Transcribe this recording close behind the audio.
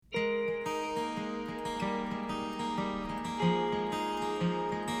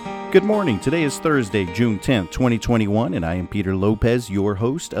Good morning. Today is Thursday, June 10th, 2021, and I am Peter Lopez, your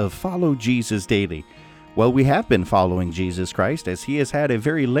host of Follow Jesus Daily. Well, we have been following Jesus Christ as he has had a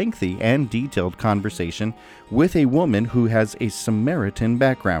very lengthy and detailed conversation with a woman who has a Samaritan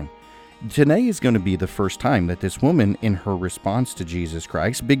background. Today is going to be the first time that this woman, in her response to Jesus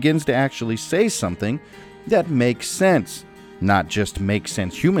Christ, begins to actually say something that makes sense. Not just makes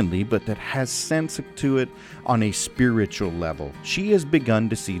sense humanly, but that has sense to it on a spiritual level. She has begun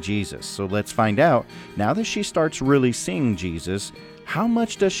to see Jesus. So let's find out, now that she starts really seeing Jesus, how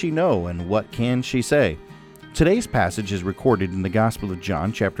much does she know and what can she say? Today's passage is recorded in the Gospel of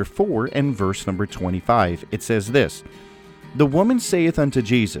John, chapter 4, and verse number 25. It says this, "The woman saith unto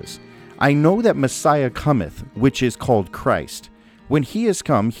Jesus, I know that Messiah cometh, which is called Christ. When he is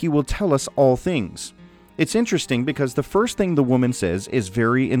come, he will tell us all things." It's interesting because the first thing the woman says is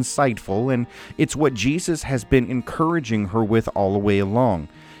very insightful, and it's what Jesus has been encouraging her with all the way along.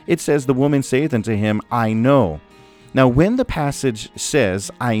 It says, "The woman saith unto him, I know." Now, when the passage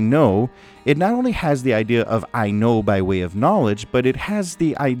says, I know, it not only has the idea of I know by way of knowledge, but it has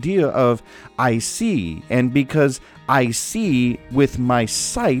the idea of I see, and because I see with my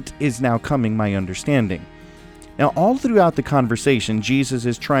sight is now coming my understanding. Now, all throughout the conversation, Jesus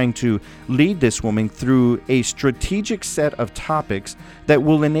is trying to lead this woman through a strategic set of topics that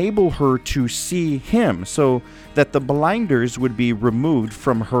will enable her to see him, so that the blinders would be removed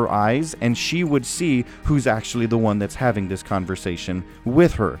from her eyes and she would see who's actually the one that's having this conversation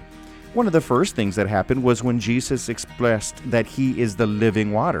with her. One of the first things that happened was when Jesus expressed that he is the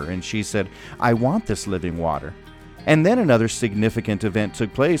living water, and she said, I want this living water. And then another significant event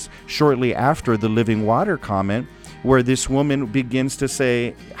took place shortly after the living water comment, where this woman begins to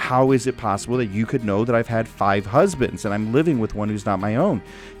say, how is it possible that you could know that I've had 5 husbands and I'm living with one who's not my own?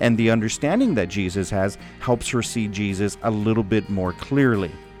 And the understanding that Jesus has helps her see Jesus a little bit more clearly.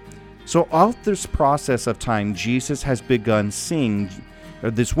 So all this process of time, Jesus has begun seeing,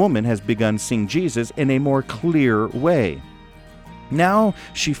 or this woman has begun seeing Jesus in a more clear way. Now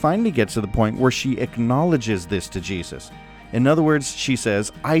she finally gets to the point where she acknowledges this to Jesus. In other words, she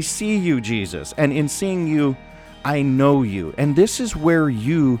says, I see you, Jesus, and in seeing you, I know you. And this is where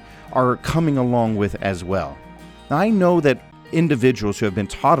you are coming along with as well. Now, I know that individuals who have been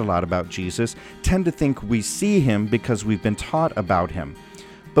taught a lot about Jesus tend to think we see him because we've been taught about him.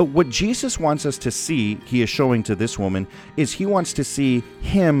 But what Jesus wants us to see, he is showing to this woman, is he wants to see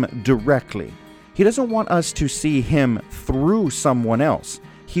him directly. He doesn't want us to see him through someone else.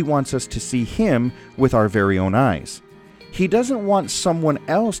 He wants us to see him with our very own eyes. He doesn't want someone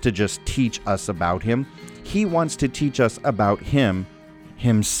else to just teach us about him. He wants to teach us about him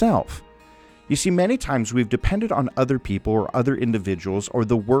himself. You see, many times we've depended on other people or other individuals or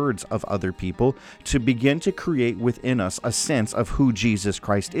the words of other people to begin to create within us a sense of who Jesus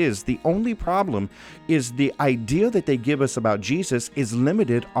Christ is. The only problem is the idea that they give us about Jesus is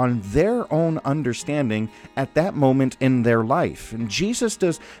limited on their own understanding at that moment in their life. And Jesus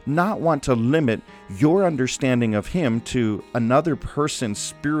does not want to limit your understanding of him to another person's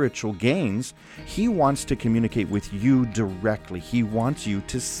spiritual gains. He wants to communicate with you directly. He wants you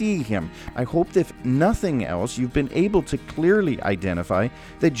to see him. I hope that if nothing else, you've been able to clearly identify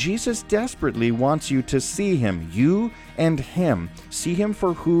that Jesus desperately wants you to see him, you and him. See him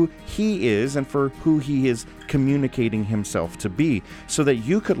for who he is and for who he is communicating himself to be, so that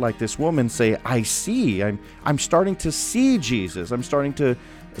you could, like this woman, say, I see, I'm starting to see Jesus. I'm starting to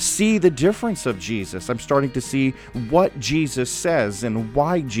see the difference of Jesus. I'm starting to see what Jesus says and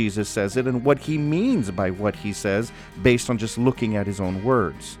why Jesus says it and what he means by what he says based on just looking at his own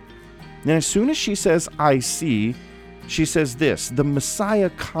words. And as soon as she says, I see, she says this, the Messiah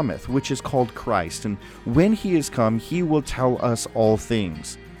cometh, which is called Christ, and when he is come, he will tell us all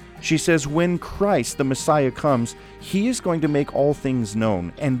things. She says, when Christ, the Messiah, comes, he is going to make all things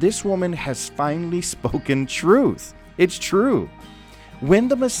known. And this woman has finally spoken truth. It's true. When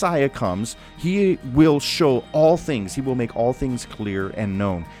the Messiah comes, he will show all things. He will make all things clear and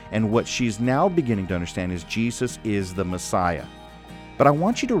known. And what she's now beginning to understand is Jesus is the Messiah. But I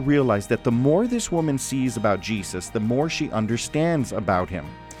want you to realize that the more this woman sees about Jesus, the more she understands about him.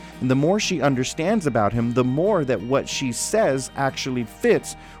 And the more she understands about him, the more that what she says actually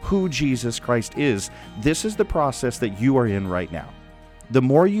fits who Jesus Christ is. This is the process that you are in right now. The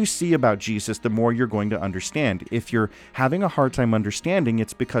more you see about Jesus, the more you're going to understand. If you're having a hard time understanding,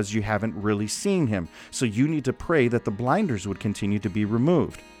 it's because you haven't really seen him. So you need to pray that the blinders would continue to be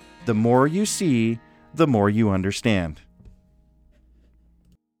removed. The more you see, the more you understand.